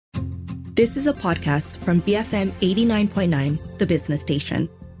This is a podcast from BFM 89.9, the business station.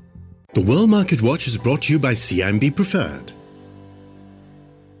 The World Market Watch is brought to you by CIMB Preferred.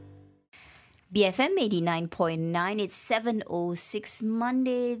 BFM 89.9, it's 7:06,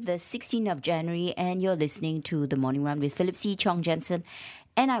 Monday, the 16th of January, and you're listening to The Morning Run with Philip C. Chong Jensen,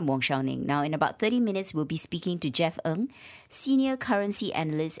 and I'm Wong Shao Ning. Now, in about 30 minutes, we'll be speaking to Jeff Ng, Senior Currency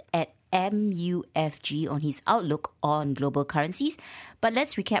Analyst at MUFG, on his outlook on global currencies. But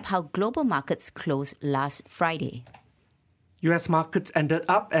let's recap how global markets closed last Friday. US markets ended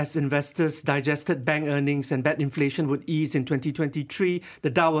up as investors digested bank earnings and bet inflation would ease in 2023. The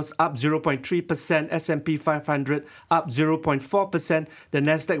Dow was up 0.3%, S&P 500 up 0.4%, the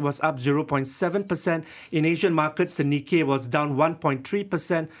Nasdaq was up 0.7%. In Asian markets, the Nikkei was down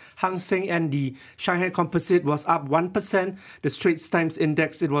 1.3%, Hang Seng and the Shanghai Composite was up 1%, the Straits Times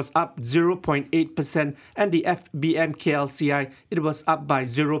Index, it was up 0.8%, and the FBM KLCI, it was up by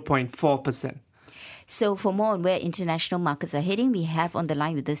 0.4%. So for more on where international markets are heading, we have on the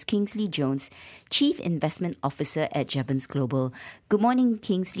line with us Kingsley Jones, Chief Investment Officer at Jevons Global. Good morning,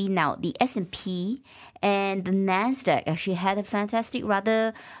 Kingsley. Now, the S&P and the Nasdaq actually had a fantastic,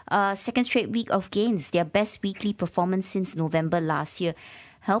 second straight week of gains, their best weekly performance since November last year.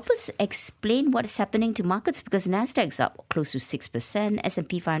 Help us explain what is happening to markets, because Nasdaq's up close to 6%,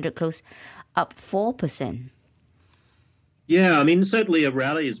 S&P 500 close up 4%. Yeah, I mean, certainly a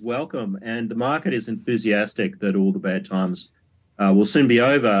rally is welcome, and the market is enthusiastic that all the bad times will soon be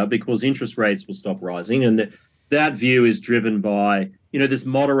over because interest rates will stop rising. And that view is driven by, this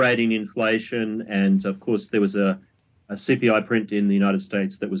moderating inflation. And of course, there was a CPI print in the United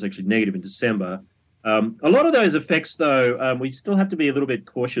States that was actually negative in December. A lot of those effects, though, we still have to be a little bit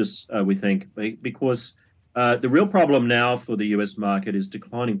cautious, we think, because the real problem now for the US market is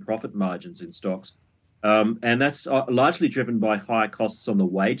declining profit margins in stocks. And that's largely driven by higher costs on the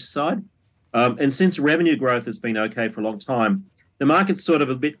wage side. And since revenue growth has been okay for a long time, the market's sort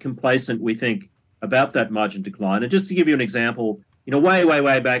of a bit complacent, we think, about that margin decline. And just to give you an example,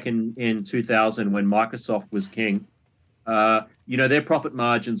 way back in 2000 when Microsoft was king, their profit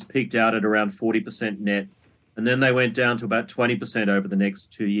margins peaked out at around 40% net. And then they went down to about 20% over the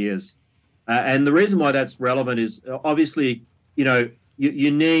next 2 years. And the reason why that's relevant is obviously,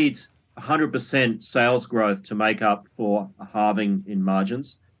 you need 100% sales growth to make up for a halving in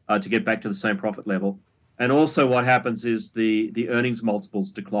margins to get back to the same profit level. And also what happens is the earnings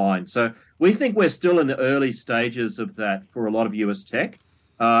multiples decline. So we think we're still in the early stages of that for a lot of US tech.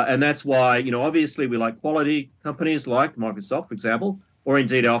 And that's why, obviously we like quality companies like Microsoft, for example, or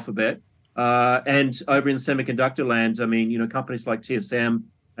indeed Alphabet. And over in semiconductor land, companies like TSM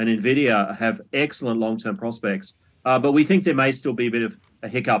and NVIDIA have excellent long-term prospects. But we think there may still be a bit of a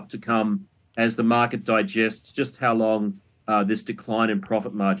hiccup to come as the market digests just how long this decline in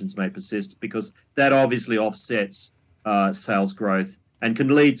profit margins may persist, because that obviously offsets sales growth and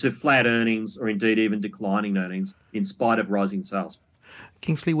can lead to flat earnings or indeed even declining earnings in spite of rising sales.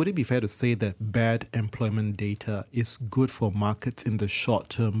 Kingsley, would it be fair to say that bad employment data is good for markets in the short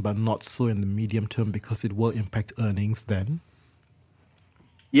term but not so in the medium term because it will impact earnings then?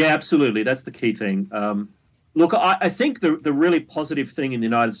 Yeah, absolutely. That's the key thing. Look, I think the really positive thing in the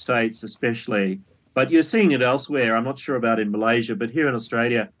United States especially, but you're seeing it elsewhere, I'm not sure about in Malaysia, but here in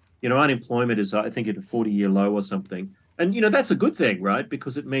Australia, unemployment is, I think, at a 40-year low or something. And, that's a good thing, right?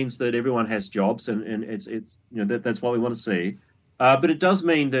 Because it means that everyone has jobs and it's that's what we want to see. But it does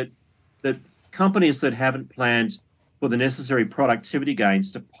mean that companies that haven't planned for the necessary productivity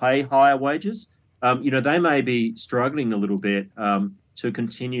gains to pay higher wages, they may be struggling a little bit to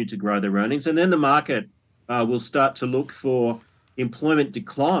continue to grow their earnings. And then the market will start to look for employment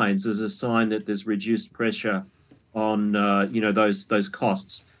declines as a sign that there's reduced pressure on, those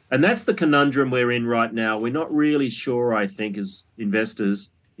costs. And that's the conundrum we're in right now. We're not really sure, I think, as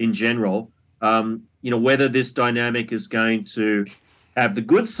investors in general, whether this dynamic is going to have the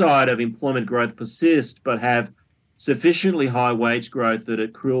good side of employment growth persist, but have sufficiently high wage growth that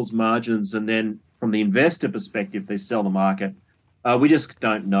it cools margins. And then from the investor perspective, they sell the market. We just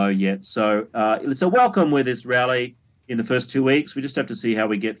don't know yet. So it's a welcome with this rally in the first 2 weeks. We just have to see how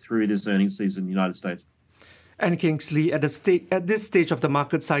we get through this earnings season in the United States. And Kingsley, at this stage of the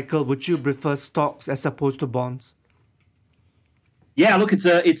market cycle, would you prefer stocks as opposed to bonds? Yeah, look,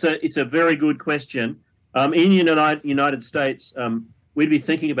 it's a very good question. In the United States, we'd be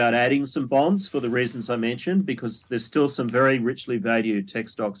thinking about adding some bonds for the reasons I mentioned, because there's still some very richly valued tech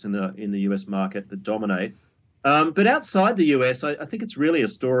stocks in the US market that dominate. But outside the US, I think it's really a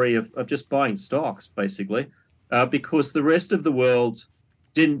story of just buying stocks, basically, because the rest of the world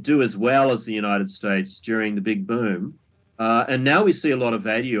didn't do as well as the United States during the big boom. And now we see a lot of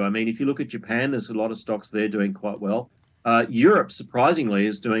value. I mean, if you look at Japan, there's a lot of stocks there doing quite well. Europe, surprisingly,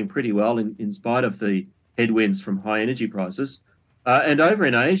 is doing pretty well in spite of the headwinds from high energy prices. And over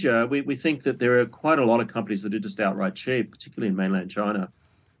in Asia, we think that there are quite a lot of companies that are just outright cheap, particularly in mainland China.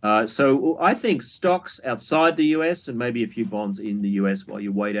 So I think stocks outside the US and maybe a few bonds in the US while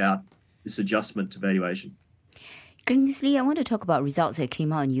you wait out this adjustment to valuation. Kingsley, I want to talk about results that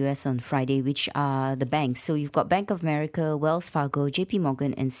came out in US on Friday, which are the banks. So you've got Bank of America, Wells Fargo, JP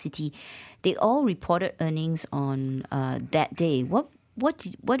Morgan, and Citi. They all reported earnings on that day. What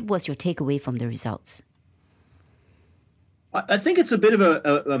was your takeaway from the results? I think it's a bit of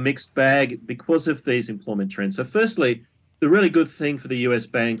a mixed bag because of these employment trends. So firstly, the really good thing for the US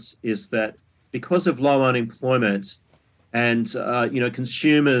banks is that because of low unemployment and,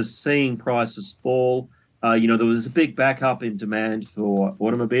 consumers seeing prices fall, there was a big backup in demand for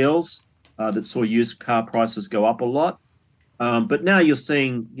automobiles that saw used car prices go up a lot. But now you're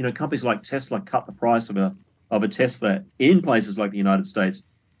seeing, companies like Tesla cut the price of a Tesla in places like the United States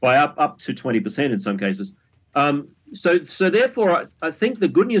by up to 20% in some cases. So therefore, I think the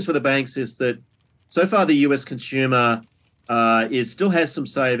good news for the banks is that so far the US consumer still has some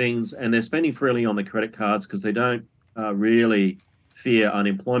savings and they're spending freely on the credit cards because they don't really fear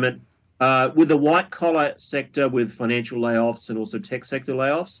unemployment. With the white-collar sector, with financial layoffs and also tech sector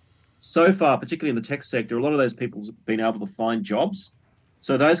layoffs, so far, particularly in the tech sector, a lot of those people have been able to find jobs.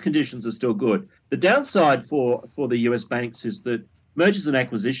 So those conditions are still good. The downside for the US banks is that mergers and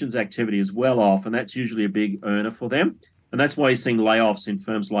acquisitions activity is well off, and that's usually a big earner for them. And that's why you're seeing layoffs in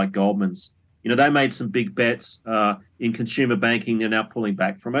firms like Goldman's. They made some big bets in consumer banking. They're now pulling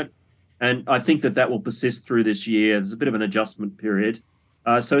back from it. And I think that will persist through this year. There's a bit of an adjustment period.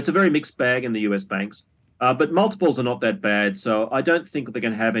 So it's a very mixed bag in the US banks. But multiples are not that bad. So I don't think they're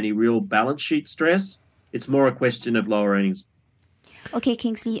going to have any real balance sheet stress. It's more a question of lower earnings. Okay,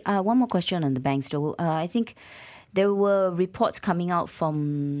 Kingsley, one more question on the banks, though. I think there were reports coming out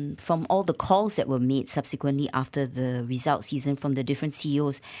from all the calls that were made subsequently after the results season from the different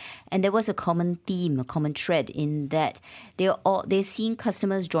CEOs. And there was a common theme, a common thread in that they're seeing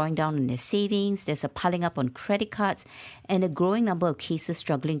customers drawing down on their savings, there's a piling up on credit cards, and a growing number of cases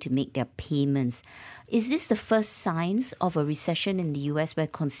struggling to make their payments. Is this the first signs of a recession in the US where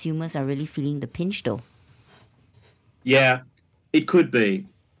consumers are really feeling the pinch, though? Yeah, it could be.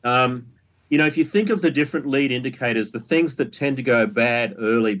 If you think of the different lead indicators, the things that tend to go bad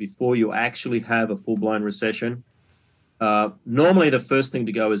early before you actually have a full-blown recession, normally the first thing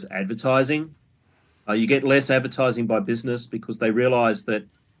to go is advertising. You get less advertising by business because they realize that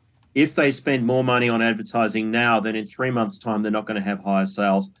if they spend more money on advertising now, then in 3 months' time, they're not going to have higher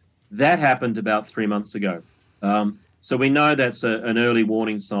sales. That happened about 3 months ago. So we know that's an early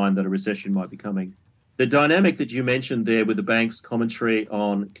warning sign that a recession might be coming. The dynamic that you mentioned there with the bank's commentary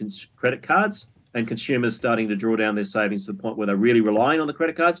on credit cards and consumers starting to draw down their savings to the point where they're really relying on the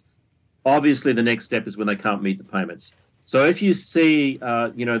credit cards, obviously the next step is when they can't meet the payments. So if you see,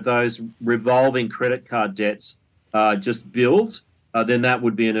 those revolving credit card debts just build, then that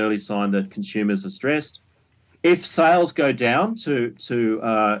would be an early sign that consumers are stressed. If sales go down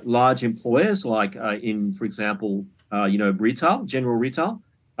to large employers like for example, retail, general retail,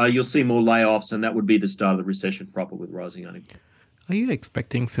 you'll see more layoffs, and that would be the start of the recession proper with rising unemployment. Are you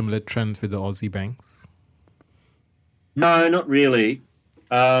expecting similar trends with the Aussie banks? No, not really.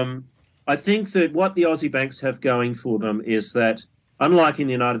 I think that what the Aussie banks have going for them is that, unlike in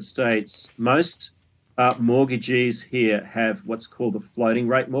the United States, most mortgagees here have what's called a floating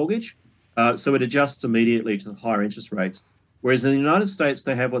rate mortgage. So it adjusts immediately to the higher interest rates. Whereas in the United States,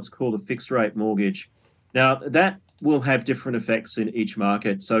 they have what's called a fixed rate mortgage. Now, that will have different effects in each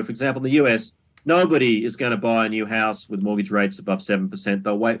market. So, for example, in the US, nobody is going to buy a new house with mortgage rates above 7%.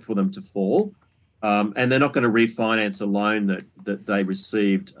 They'll wait for them to fall. And they're not going to refinance a loan that they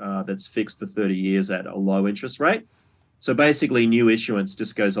received that's fixed for 30 years at a low interest rate. So basically, new issuance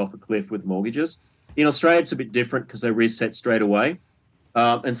just goes off a cliff with mortgages. In Australia, it's a bit different because they reset straight away.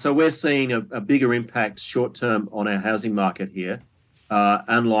 And so we're seeing a bigger impact short-term on our housing market here,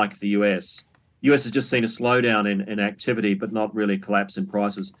 unlike the US. US has just seen a slowdown in activity, but not really a collapse in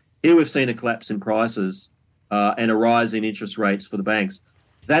prices. Here we've seen a collapse in prices and a rise in interest rates for the banks.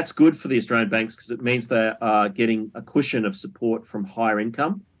 That's good for the Australian banks because it means they are getting a cushion of support from higher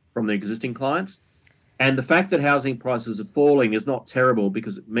income from their existing clients. And the fact that housing prices are falling is not terrible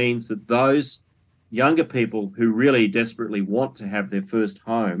because it means that those younger people who really desperately want to have their first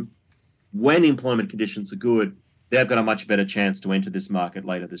home, when employment conditions are good, they've got a much better chance to enter this market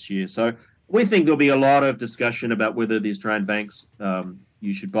later this year. So we think there'll be a lot of discussion about whether the Australian banks,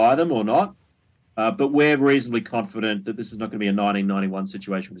 you should buy them or not. But we're reasonably confident that this is not going to be a 1991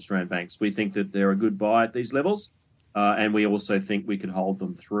 situation with Australian banks. We think that they're a good buy at these levels, and we also think we can hold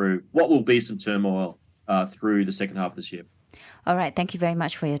them through what will be some turmoil through the second half of this year. All right, thank you very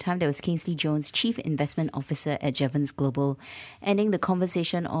much for your time. That was Kingsley Jones, Chief Investment Officer at Jevons Global, ending the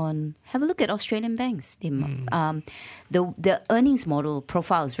conversation on have a look at Australian banks. The earnings model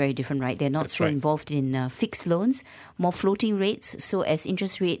profile is very different, right? They're not That's so right. involved in fixed loans, more floating rates. So as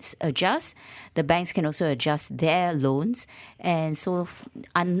interest rates adjust, the banks can also adjust their loans, and so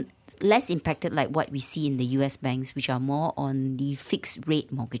less impacted like what we see in the US banks, which are more on the fixed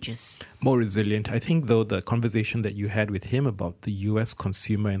rate mortgages. More resilient. I think, though, the conversation that you had with him about the US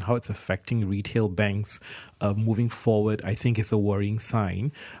consumer and how it's affecting retail banks moving forward, I think is a worrying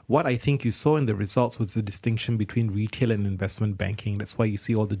sign. What I think you saw in the results was the distinction between retail and investment banking. That's why you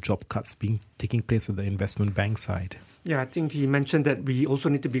see all the job cuts taking place at the investment bank side. Yeah, I think he mentioned that we also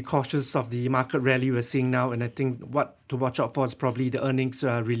need to be cautious of the market rally we're seeing now. And I think what to watch out for is probably the earnings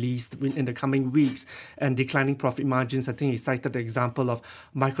released in the coming weeks and declining profit margins. I think he cited the example of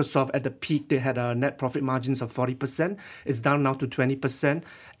Microsoft. At the peak, they had a net profit margins of 40%. It's down now to 20%.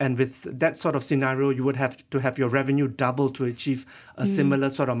 And with that sort of scenario, you would have to have your revenue double to achieve a similar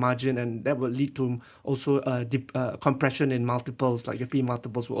sort of margin. And that would lead to also compression in multiples, like your P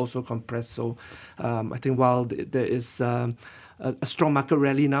multiples will also compress. So I think while there is a strong market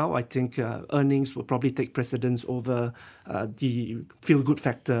rally now, I think earnings will probably take precedence over the feel-good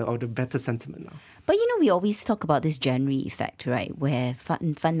factor or the better sentiment now. But we always talk about this January effect, right? Where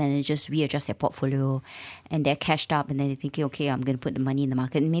fund managers readjust their portfolio and they're cashed up and then they're thinking, okay, I'm going to put the money in the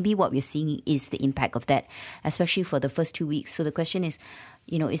market. And maybe what we're seeing is the impact of that, especially for the first 2 weeks. So the question is,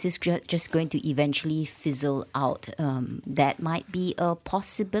 is this just going to eventually fizzle out? That might be a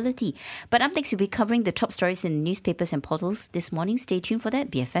possibility. But up next, we'll be covering the top stories in newspapers and portals this morning. Stay tuned for that.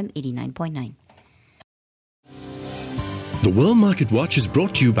 BFM 89.9. The World Market Watch is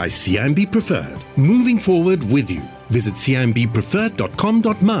brought to you by CIMB Preferred. Moving forward with you. Visit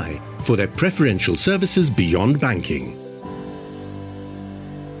cimbpreferred.com.my for their preferential services beyond banking.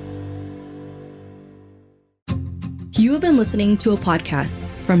 You have been listening to a podcast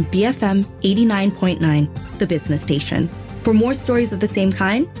from BFM 89.9, the business station. For more stories of the same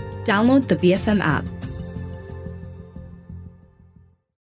kind, download the BFM app.